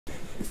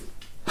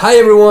Hi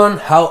everyone,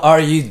 how are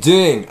you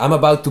doing? I'm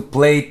about to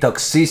play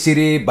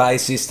Toxicity by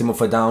System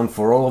of a Down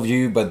for all of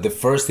you, but the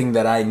first thing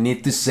that I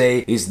need to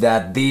say is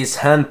that this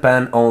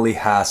handpan only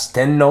has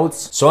 10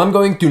 notes, so I'm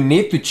going to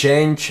need to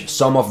change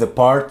some of the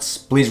parts.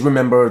 Please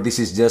remember this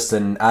is just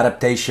an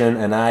adaptation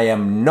and I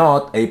am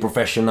not a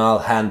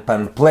professional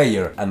handpan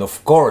player. And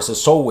of course,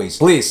 as always,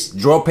 please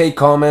drop a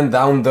comment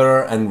down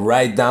there and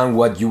write down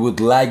what you would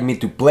like me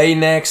to play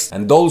next.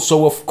 And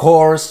also, of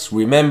course,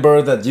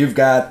 remember that you've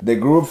got the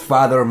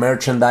GROOVEFATHER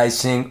merchandising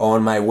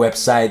on my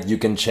website. You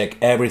can check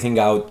everything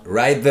out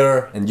right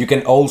there, and you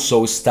can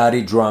also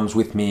study drums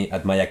with me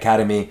at my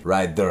academy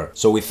right there.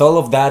 So with all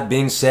of that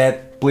being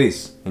said,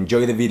 please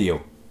enjoy the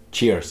video.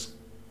 Cheers!